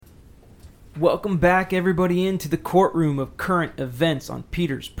Welcome back, everybody, into the courtroom of current events on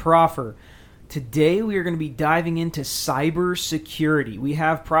Peter's Proffer. Today, we are going to be diving into cybersecurity. We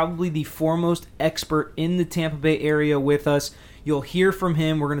have probably the foremost expert in the Tampa Bay area with us. You'll hear from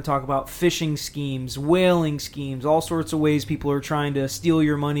him. We're going to talk about phishing schemes, whaling schemes, all sorts of ways people are trying to steal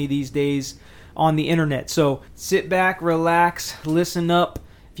your money these days on the internet. So sit back, relax, listen up.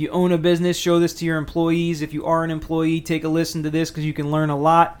 If you own a business, show this to your employees. If you are an employee, take a listen to this because you can learn a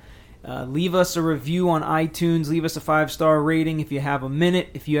lot. Leave us a review on iTunes. Leave us a 5-star rating if you have a minute.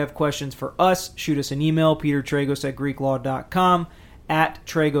 If you have questions for us, shoot us an email, petertragos@greeklaw.com, at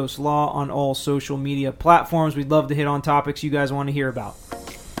Tragos Law on all social media platforms. We'd love to hit on topics you guys want to hear about.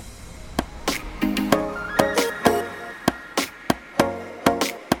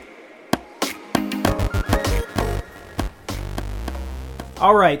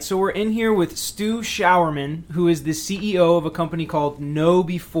 All right, so we're in here with Stu Showerman, who is the CEO of a company called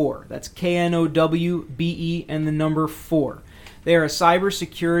KnowBe4. That's KNOWBE and the number 4. They are a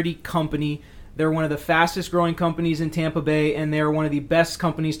cybersecurity company. They're one of the fastest growing companies in Tampa Bay, and they're one of the best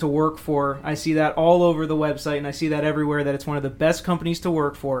companies to work for. I see that all over the website, and I see that everywhere, that it's one of the best companies to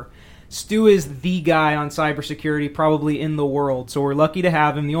work for. Stu is the guy on cybersecurity probably in the world, so we're lucky to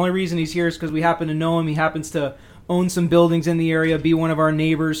have him. The only reason he's here is because we happen to know him. He happens to own some buildings in the area, be one of our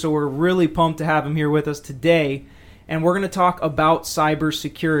neighbors, so we're really pumped to have him here with us today. And we're going to talk about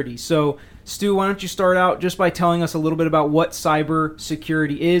cybersecurity. So, Stu, why don't you start out just by telling us a little bit about what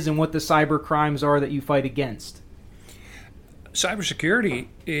cybersecurity is and what the cyber crimes are that you fight against? Cybersecurity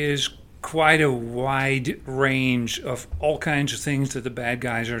is quite a wide range of all kinds of things that the bad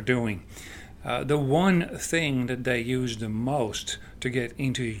guys are doing. The one thing that they use the most to get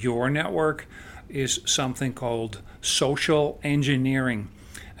into your network is something called social engineering,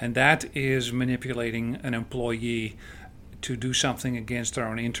 and that is manipulating an employee to do something against their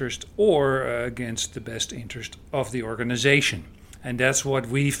own interest or against the best interest of the organization, and that's what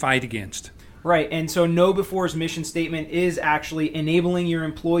we fight against. Right, and so KnowBe4's mission statement is actually enabling your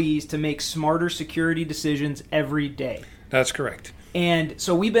employees to make smarter security decisions every day. That's correct. And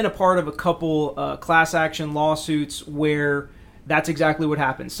so we've been a part of a couple class action lawsuits where that's exactly what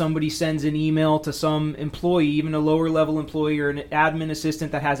happens. Somebody sends an email to some employee, even a lower level employee or an admin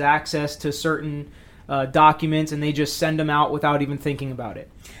assistant that has access to certain documents, and they just send them out without even thinking about it.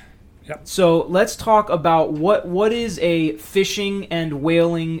 Yep. So let's talk about what is a phishing and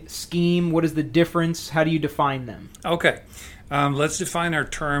whaling scheme? What is the difference? How do you define them? Okay. Let's define our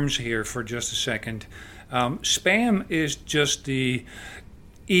terms here for just a second. Spam is just the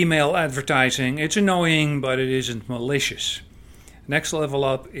email advertising. It's annoying, but it isn't malicious. Next level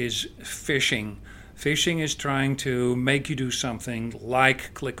up is phishing. Phishing is trying to make you do something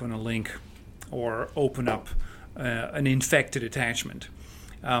like click on a link or open up an infected attachment.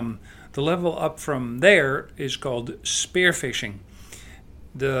 The level up from there is called spear phishing.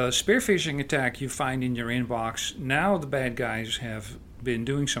 The spear phishing attack you find in your inbox, now the bad guys have been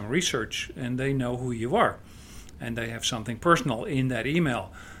doing some research and they know who you are. And they have something personal in that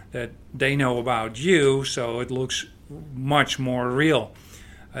email that they know about you, so it looks much more real.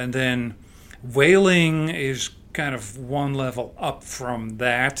 And then whaling is kind of one level up from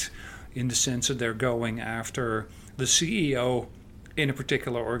that, in the sense that they're going after the CEO in a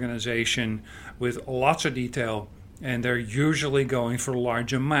particular organization with lots of detail, and they're usually going for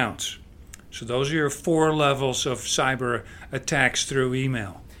large amounts. So those are your 4 levels of cyber attacks through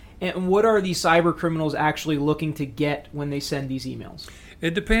email. And what are these cyber criminals actually looking to get when they send these emails?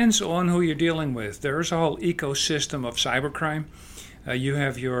 It depends on who you're dealing with. There's a whole ecosystem of cybercrime. You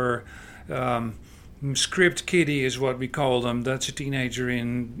have your script kiddie is what we call them. That's a teenager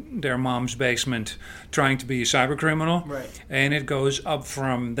in their mom's basement trying to be a cybercriminal. Right. And it goes up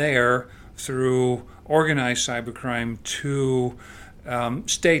from there through organized cybercrime to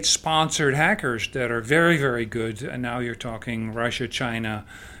state-sponsored hackers that are very, very good. And now you're talking Russia, China,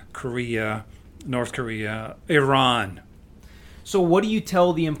 Korea, North Korea, Iran. So what do you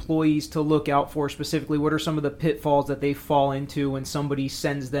tell the employees to look out for specifically? What are some of the pitfalls that they fall into when somebody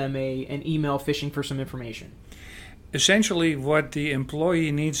sends them an email phishing for some information? Essentially, what the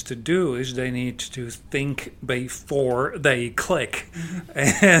employee needs to do is they need to think before they click.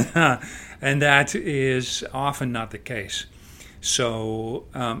 And that is often not the case. So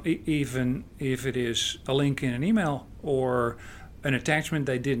even if it is a link in an email or an attachment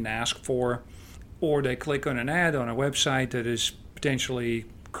they didn't ask for, or they click on an ad on a website that is potentially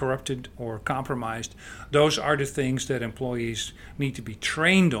corrupted or compromised, those are the things that employees need to be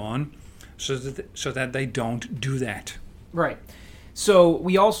trained on so that they don't do that. Right. So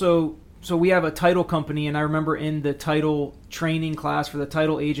we also so we have a title company, and I remember in the title training class for the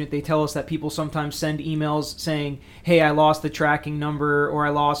title agent, they tell us that people sometimes send emails saying, hey, I lost the tracking number, or I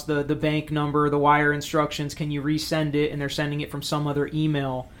lost the bank number, the wire instructions, can you resend it? And they're sending it from some other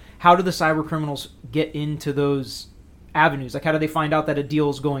email. How do the cyber criminals get into those avenues? Like, how do they find out that a deal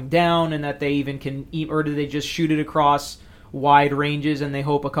is going down and that they even can, or do they just shoot it across wide ranges and they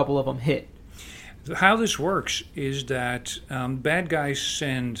hope a couple of them hit? How this works is that bad guys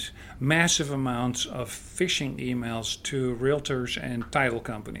send massive amounts of phishing emails to realtors and title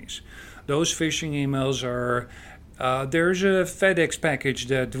companies. Those phishing emails are, there's a FedEx package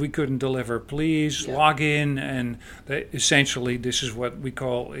that we couldn't deliver. Please log in, and essentially this is what we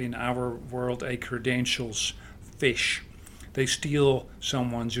call in our world a credentials phish. They steal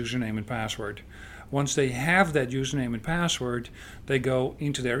someone's username and password. Once they have that username and password, they go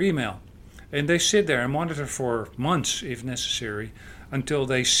into their email. And they sit there and monitor for months, if necessary, until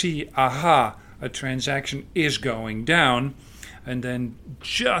they see, aha, a transaction is going down. And then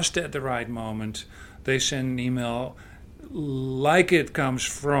just at the right moment, they send an email like it comes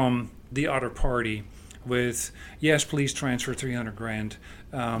from the other party with, yes, please transfer 300 grand.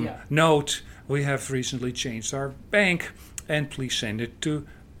 Note, we have recently changed our bank, and please send it to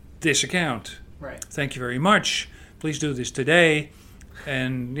this account. Right. Thank you very much. Please do this today.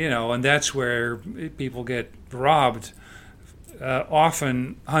 And, and that's where people get robbed,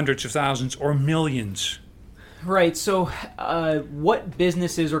 often hundreds of thousands or millions. Right. So what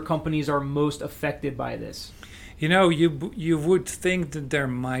businesses or companies are most affected by this? You would think that there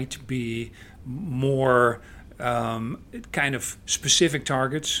might be more kind of specific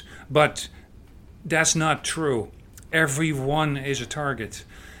targets, but that's not true. Everyone is a target.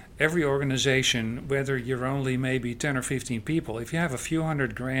 Every organization, whether you're only maybe 10 or 15 people, if you have a few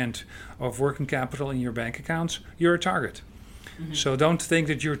hundred grand of working capital in your bank accounts, you're a target. Mm-hmm. So don't think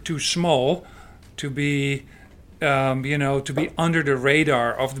that you're too small to be, to be under the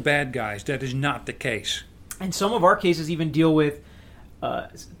radar of the bad guys. That is not the case. And some of our cases even deal with,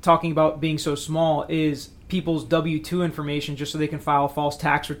 talking about being so small, is people's W-2 information just so they can file false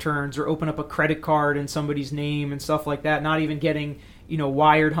tax returns or open up a credit card in somebody's name and stuff like that, not even getting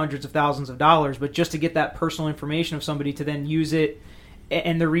wired hundreds of thousands of dollars, but just to get that personal information of somebody to then use it.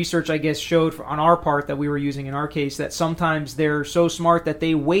 And the research, I guess, showed on our part that we were using in our case that sometimes they're so smart that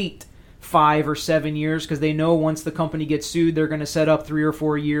they wait 5 or 7 years because they know once the company gets sued, they're going to set up 3 or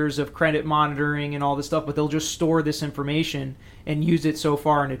 4 years of credit monitoring and all this stuff, but they'll just store this information and use it so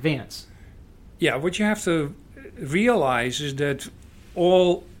far in advance. Yeah, what you have to realize is that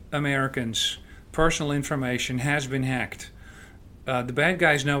all Americans' personal information has been hacked. The bad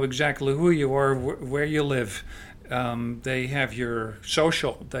guys know exactly who you are, where you live. They have your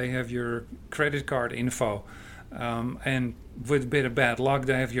social, they have your credit card info, and with a bit of bad luck,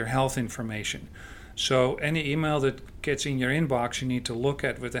 they have your health information. So any email that gets in your inbox, you need to look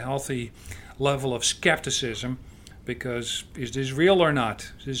at with a healthy level of skepticism, because is this real or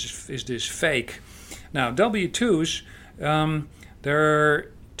not? Is this fake? Now, W-2s,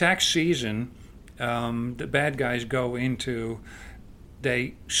 their tax season, the bad guys go into,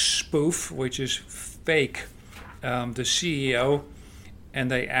 they spoof, which is fake, the CEO, and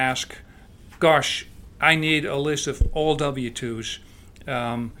they ask, gosh, I need a list of all W-2s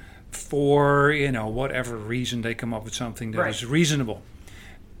for, whatever reason they come up with something that is reasonable.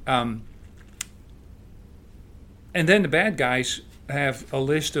 And then the bad guys have a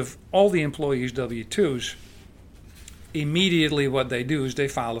list of all the employees' W-2s. Immediately what they do is they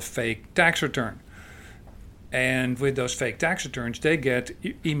file a fake tax return. And with those fake tax returns, they get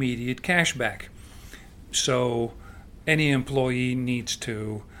immediate cash back. So any employee needs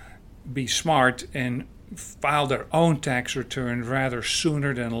to be smart and file their own tax return rather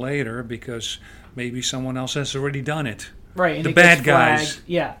sooner than later, because maybe someone else has already done it. Right. And the bad guys.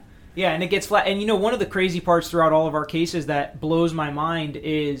 Yeah. Yeah, and it gets flagged. And one of the crazy parts throughout all of our cases that blows my mind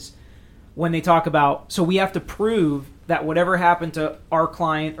is when they talk about, so we have to prove that whatever happened to our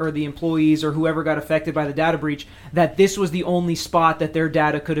client or the employees or whoever got affected by the data breach, that this was the only spot that their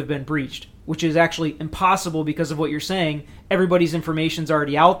data could have been breached, which is actually impossible because of what you're saying. Everybody's information's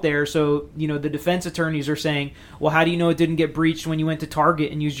already out there. So, the defense attorneys are saying, well, how do you know it didn't get breached when you went to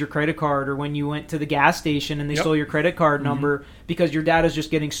Target and used your credit card, or when you went to the gas station and they stole your credit card number, because your data's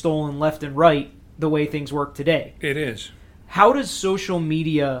just getting stolen left and right the way things work today. It is. How does social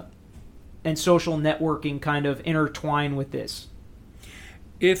media and social networking kind of intertwine with this?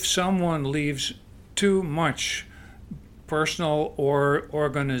 If someone leaves too much personal or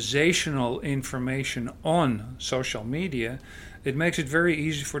organizational information on social media, it makes it very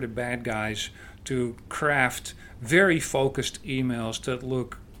easy for the bad guys to craft very focused emails that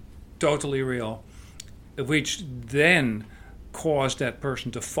look totally real, which then caused that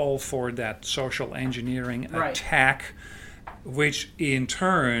person to fall for that social engineering attack, which in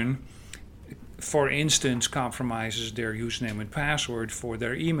turn, for instance, compromises their username and password for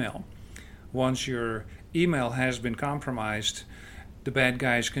their email. Once your email has been compromised, the bad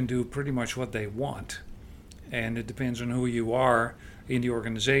guys can do pretty much what they want. And it depends on who you are in the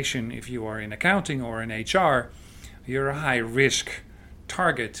organization. If you are in accounting or in HR, you're a high-risk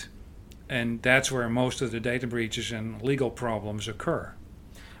target. And that's where most of the data breaches and legal problems occur.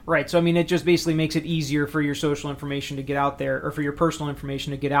 Right. So, I mean, it just basically makes it easier for your social information to get out there, or for your personal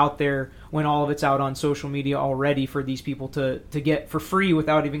information to get out there when all of it's out on social media already, for these people to get for free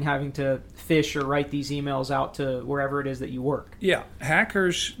without even having to fish or write these emails out to wherever it is that you work. Yeah.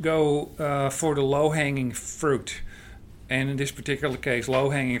 Hackers go for the low-hanging fruit. And in this particular case,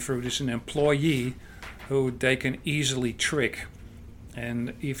 low-hanging fruit is an employee who they can easily trick.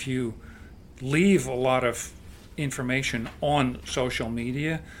 And if you leave a lot of information on social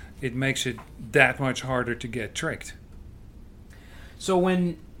media, it makes it that much harder to get tricked. So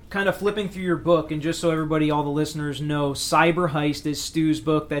when kind of flipping through your book, and just so everybody, all the listeners know, Cyber Heist is Stu's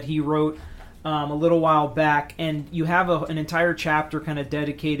book that he wrote a little while back, and you have an entire chapter kind of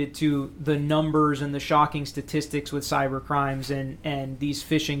dedicated to the numbers and the shocking statistics with cyber crimes and these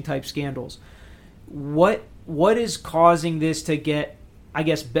phishing type scandals. What is causing this to get, I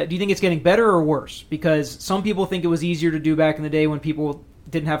guess, do you think it's getting better or worse? Because some people think it was easier to do back in the day when people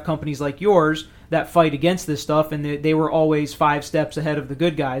didn't have companies like yours that fight against this stuff, and they were always 5 steps ahead of the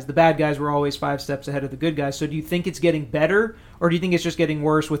good guys. The bad guys were always 5 steps ahead of the good guys. So do you think it's getting better, or do you think it's just getting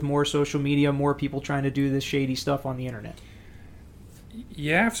worse with more social media, more people trying to do this shady stuff on the internet?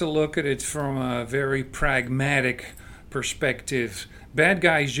 You have to look at it from a very pragmatic perspective. Bad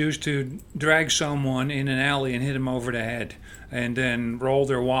guys used to drag someone in an alley and hit them over the head and then roll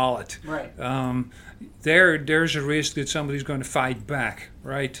their wallet. Right. There's a risk that somebody's going to fight back,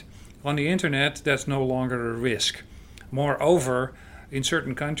 right? On the internet, that's no longer a risk. Moreover, in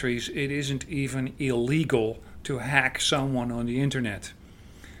certain countries, it isn't even illegal to hack someone on the internet.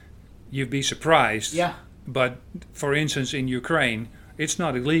 You'd be surprised. Yeah. But, for instance, in Ukraine, it's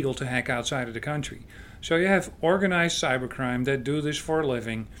not illegal to hack outside of the country. So you have organized cybercrime that do this for a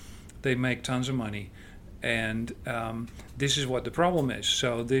living. They make tons of money. And this is what the problem is.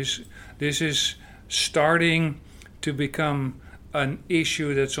 So this is starting to become an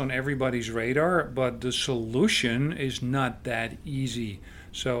issue that's on everybody's radar, but the solution is not that easy.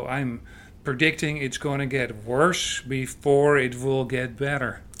 So I'm predicting it's going to get worse before it will get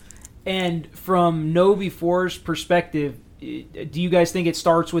better. And from KnowBe4's perspective, do you guys think it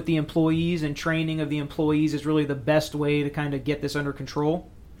starts with the employees, and training of the employees is really the best way to kind of get this under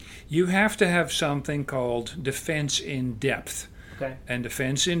control? You have to have something called defense in depth. Okay. And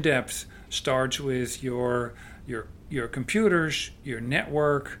defense in depth starts with your computers, your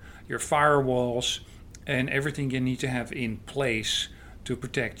network, your firewalls, and everything you need to have in place to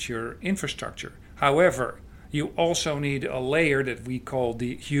protect your infrastructure. However, you also need a layer that we call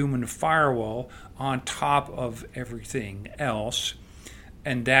the human firewall on top of everything else.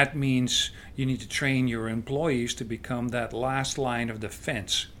 And that means you need to train your employees to become that last line of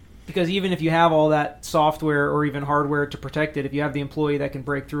defense. Because even if you have all that software or even hardware to protect it, if you have the employee that can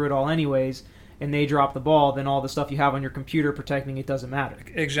break through it all anyways, and they drop the ball, then all the stuff you have on your computer protecting it doesn't matter.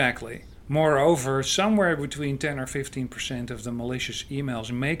 Exactly. Moreover, somewhere between 10 or 15% of the malicious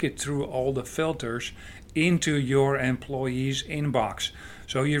emails make it through all the filters into your employee's inbox.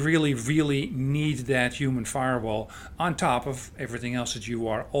 So you really, really need that human firewall on top of everything else that you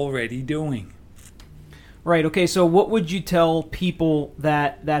are already doing. Right. Okay. So what would you tell people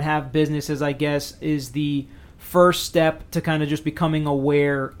that have businesses, I guess, is the first step to kind of just becoming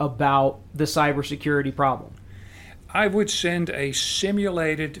aware about the cybersecurity problem? I would send a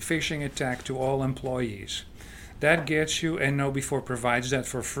simulated phishing attack to all employees. That gets you, and KnowBe4 provides that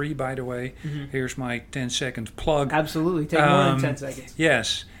for free, by the way. Mm-hmm. Here's my 10-second plug. Absolutely. Take more than 10 seconds.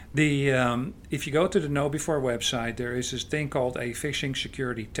 Yes. If you go to the KnowBe4 website, there is this thing called a phishing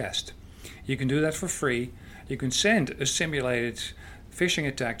security test. You can do that for free. You can send a simulated phishing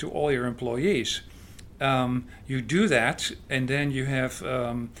attack to all your employees. You do that, and then you have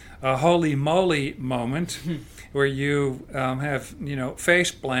a holy moly moment where you have,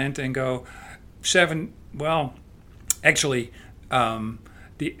 face plant and go 7. Well, actually,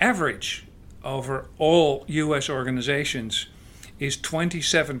 the average over all U.S. organizations is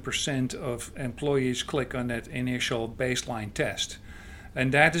 27% of employees click on that initial baseline test.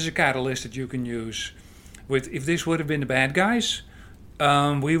 And that is a catalyst that you can use. If this would have been the bad guys,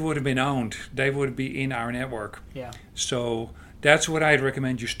 we would have been owned. They would be in our network. Yeah. So That's what I'd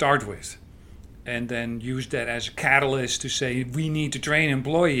recommend you start with. And then use that as a catalyst to say, we need to train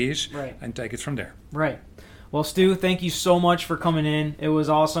employees, and take it from there. Right. Well, Stu, thank you so much for coming in. It was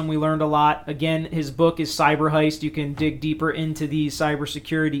awesome. We learned a lot. Again, his book is Cyber Heist. You can dig deeper into these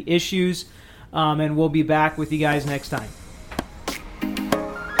cybersecurity issues. And we'll be back with you guys next time.